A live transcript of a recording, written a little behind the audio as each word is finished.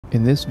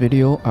In this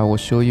video, I will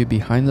show you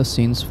behind the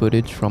scenes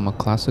footage from a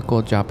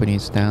classical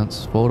Japanese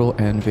dance photo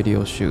and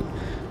video shoot,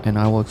 and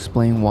I will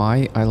explain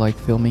why I like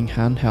filming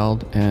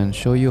handheld and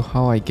show you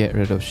how I get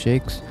rid of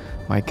shakes,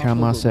 my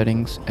camera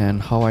settings,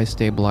 and how I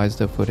stabilize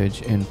the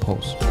footage in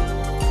post.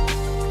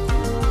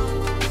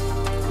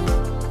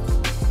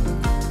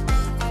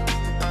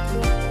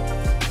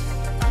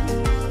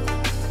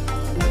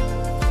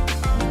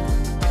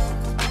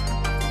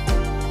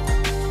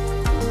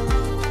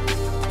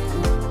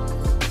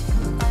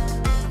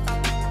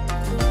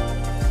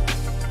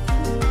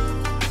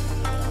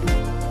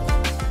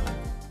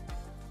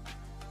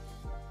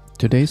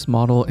 Today's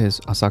model is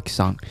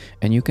Asaki-san,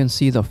 and you can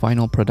see the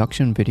final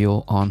production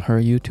video on her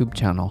YouTube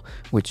channel,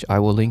 which I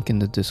will link in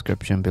the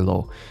description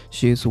below.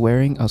 She is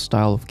wearing a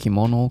style of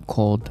kimono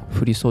called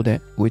furisode,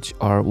 which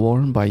are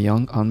worn by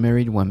young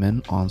unmarried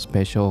women on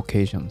special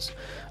occasions.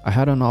 I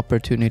had an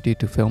opportunity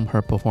to film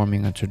her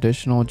performing a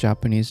traditional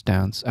Japanese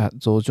dance at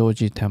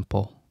Zojoji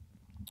Temple.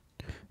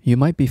 You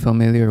might be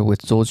familiar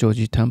with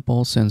Zojoji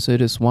Temple since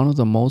it is one of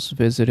the most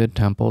visited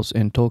temples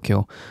in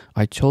Tokyo.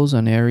 I chose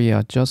an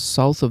area just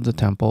south of the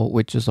temple,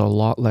 which is a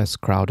lot less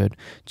crowded.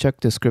 Check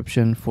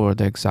description for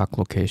the exact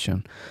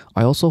location.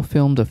 I also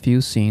filmed a few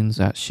scenes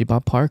at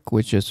Shiba Park,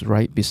 which is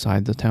right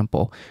beside the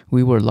temple.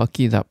 We were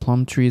lucky that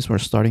plum trees were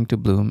starting to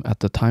bloom at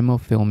the time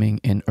of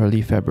filming in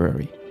early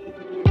February.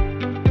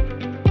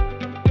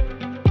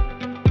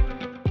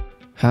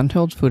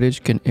 Handheld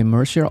footage can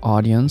immerse your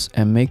audience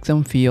and make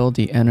them feel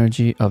the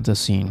energy of the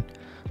scene.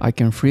 I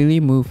can freely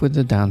move with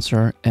the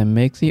dancer and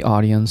make the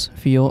audience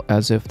feel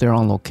as if they're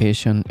on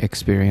location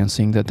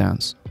experiencing the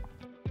dance.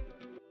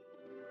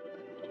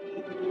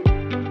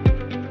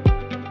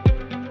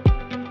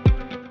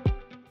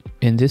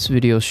 In this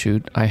video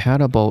shoot, I had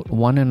about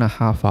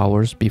 1.5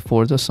 hours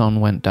before the sun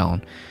went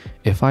down.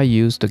 If I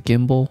used a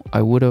gimbal,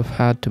 I would have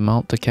had to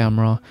mount the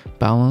camera,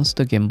 balance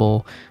the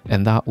gimbal,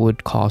 and that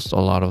would cost a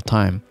lot of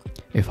time.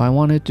 If I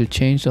wanted to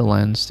change the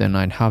lens, then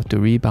I'd have to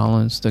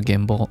rebalance the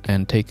gimbal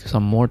and take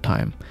some more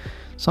time.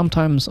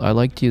 Sometimes I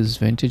like to use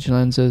vintage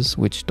lenses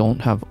which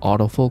don't have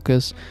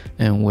autofocus,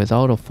 and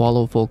without a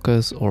follow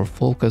focus or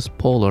focus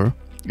puller,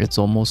 it's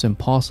almost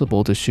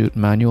impossible to shoot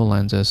manual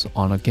lenses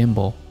on a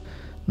gimbal.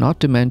 Not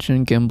to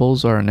mention,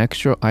 gimbals are an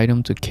extra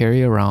item to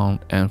carry around,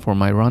 and for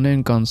my run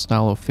and gun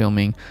style of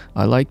filming,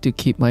 I like to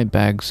keep my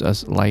bags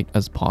as light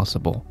as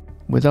possible.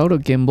 Without a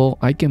gimbal,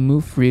 I can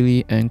move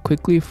freely and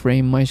quickly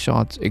frame my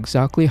shots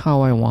exactly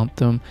how I want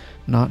them,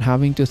 not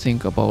having to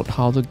think about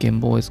how the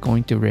gimbal is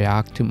going to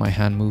react to my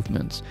hand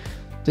movements.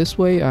 This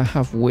way, I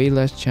have way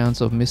less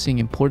chance of missing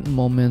important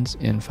moments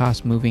in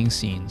fast-moving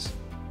scenes.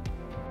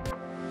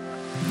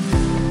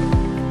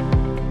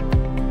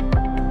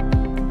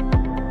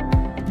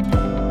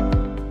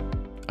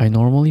 I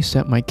normally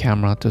set my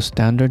camera to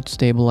standard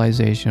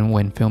stabilization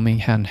when filming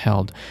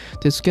handheld.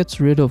 This gets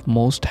rid of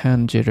most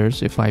hand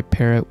jitters if I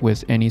pair it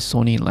with any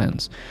Sony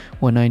lens.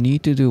 When I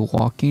need to do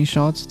walking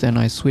shots, then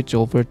I switch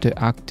over to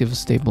active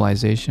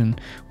stabilization,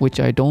 which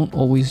I don't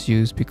always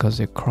use because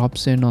it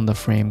crops in on the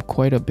frame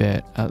quite a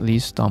bit, at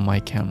least on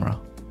my camera.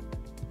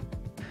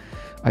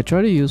 I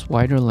try to use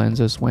wider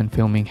lenses when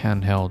filming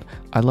handheld.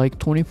 I like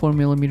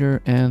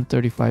 24mm and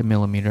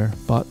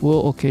 35mm, but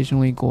will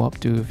occasionally go up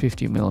to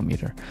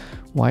 50mm.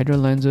 Wider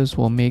lenses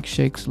will make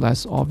shakes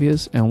less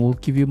obvious and will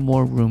give you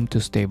more room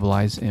to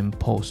stabilize in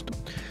post.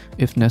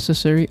 If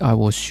necessary, I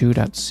will shoot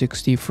at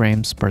 60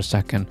 frames per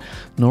second.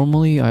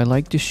 Normally, I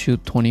like to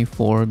shoot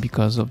 24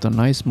 because of the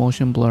nice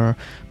motion blur,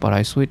 but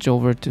I switch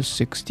over to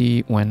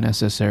 60 when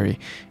necessary.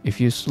 If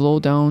you slow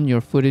down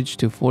your footage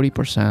to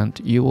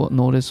 40%, you will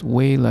notice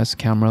way less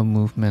camera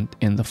movement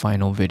in the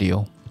final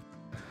video.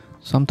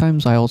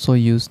 Sometimes I also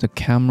use the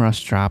camera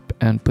strap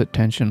and put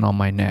tension on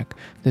my neck.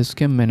 This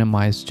can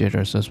minimize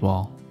jitters as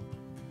well.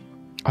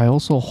 I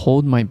also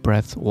hold my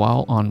breath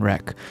while on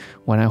rec.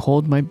 When I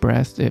hold my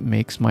breath, it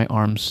makes my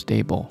arms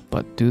stable,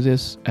 but do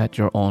this at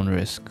your own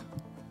risk.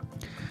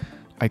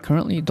 I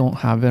currently don't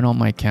have it on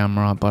my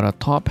camera, but a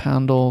top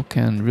handle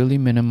can really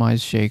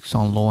minimize shakes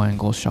on low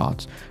angle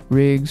shots.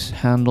 Rigs,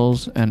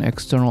 handles, and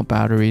external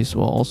batteries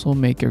will also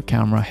make your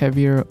camera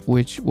heavier,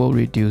 which will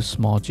reduce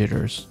small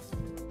jitters.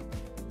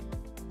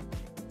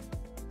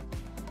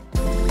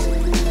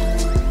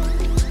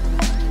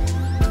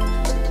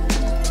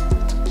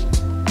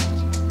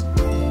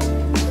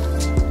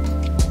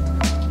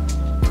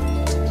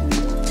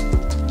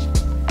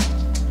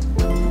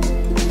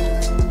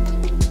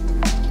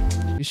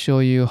 Show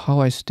you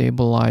how I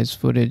stabilize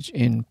footage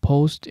in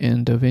post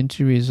in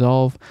Davinci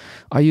Resolve.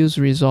 I use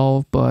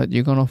Resolve, but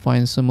you're gonna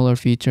find similar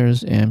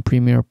features in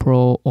Premiere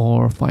Pro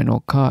or Final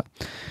Cut.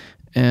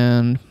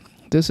 And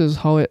this is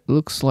how it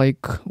looks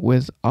like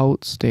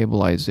without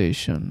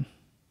stabilization.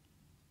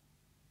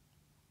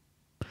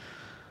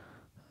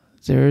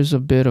 There is a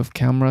bit of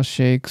camera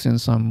shake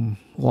since I'm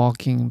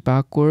walking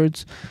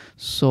backwards,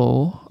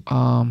 so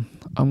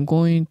I'm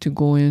going to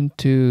go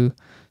into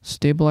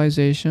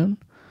stabilization.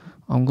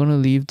 I'm going to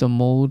leave the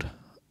mode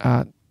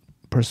at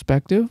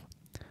perspective,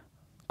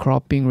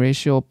 cropping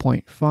ratio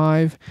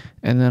 0.5,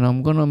 and then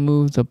I'm going to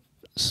move the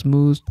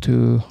smooth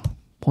to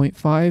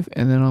 0.5,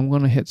 and then I'm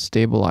gonna hit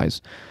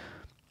stabilize.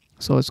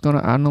 So it's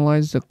gonna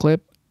analyze the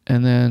clip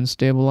and then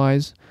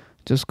stabilize.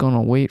 Just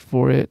gonna wait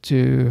for it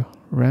to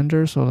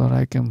render so that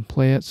I can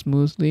play it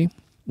smoothly.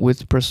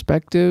 With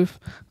perspective,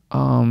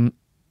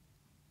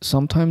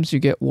 sometimes you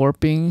get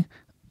warping,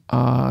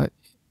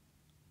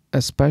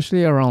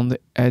 especially around the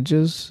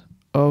edges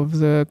of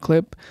the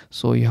clip,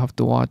 so you have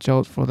to watch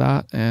out for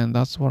that, and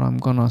that's what I'm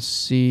gonna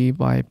see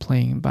by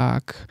playing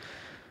back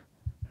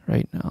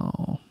right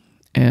now.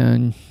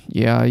 And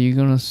yeah, you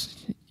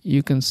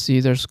can see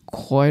there's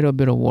quite a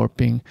bit of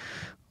warping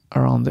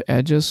around the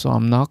edges, so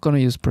I'm not gonna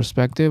use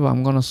perspective.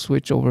 I'm gonna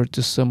switch over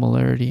to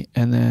similarity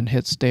and then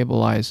hit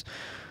stabilize.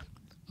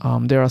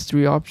 There are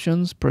three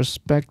options: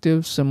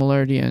 perspective,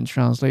 similarity, and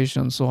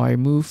translation. So I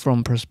move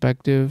from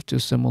perspective to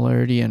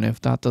similarity, and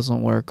if that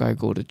doesn't work, I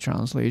go to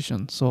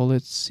translation. So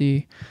let's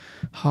see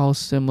how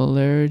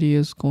similarity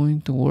is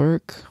going to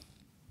work.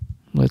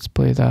 Let's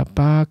play that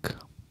back.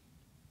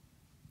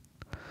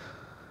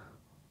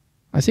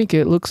 I think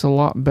it looks a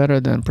lot better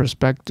than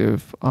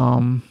perspective.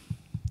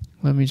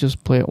 Let me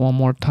just play it one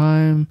more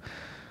time.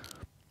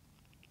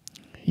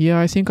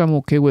 Yeah, I think I'm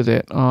okay with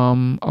it.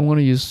 I'm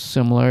gonna use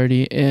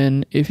similarity,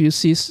 and if you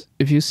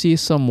see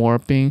some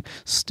warping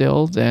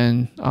still,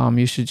 then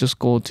you should just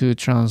go to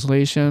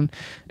translation.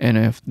 And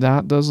if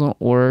that doesn't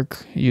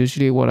work,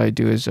 usually what I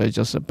do is I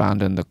just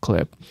abandon the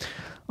clip.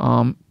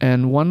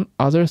 And one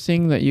other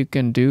thing that you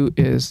can do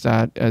is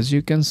that, as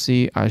you can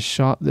see, I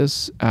shot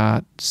this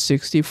at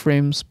 60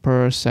 frames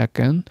per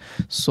second,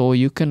 so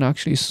you can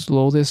actually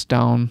slow this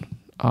down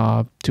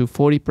to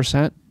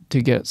 40%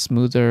 to get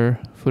smoother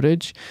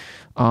footage.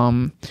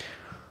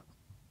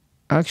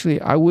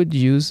 Actually, I would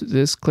use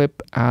this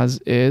clip as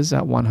is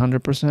at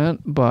 100%,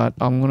 but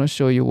I'm going to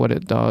show you what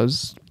it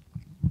does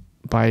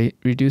by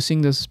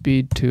reducing the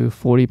speed to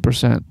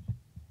 40%.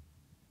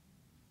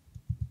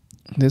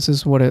 This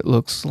is what it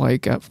looks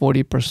like at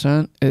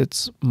 40%.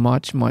 It's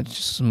much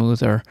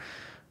smoother.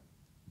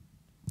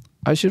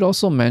 I should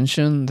also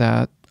mention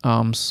that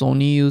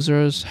Sony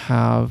users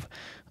have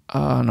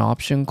an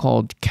option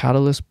called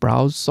Catalyst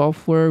Browse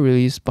software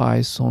released by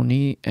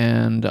Sony,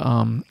 and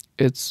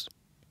it's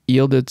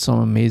yielded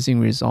some amazing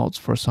results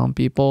for some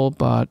people,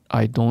 but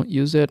I don't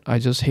use it. I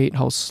just hate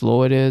how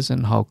slow it is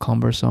and how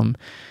cumbersome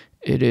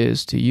it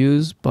is to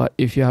use. But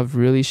if you have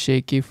really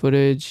shaky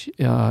footage,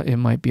 it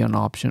might be an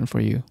option for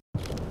you.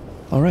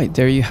 Alright,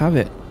 there you have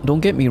it.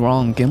 Don't get me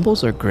wrong,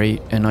 gimbals are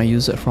great and I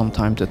use it from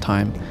time to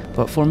time,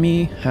 but for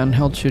me,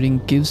 handheld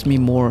shooting gives me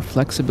more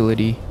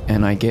flexibility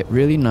and I get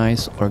really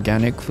nice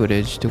organic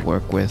footage to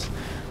work with.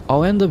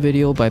 I'll end the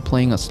video by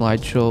playing a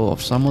slideshow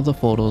of some of the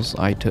photos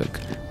I took.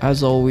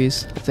 As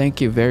always, thank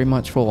you very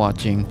much for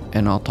watching,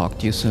 and I'll talk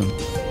to you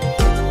soon.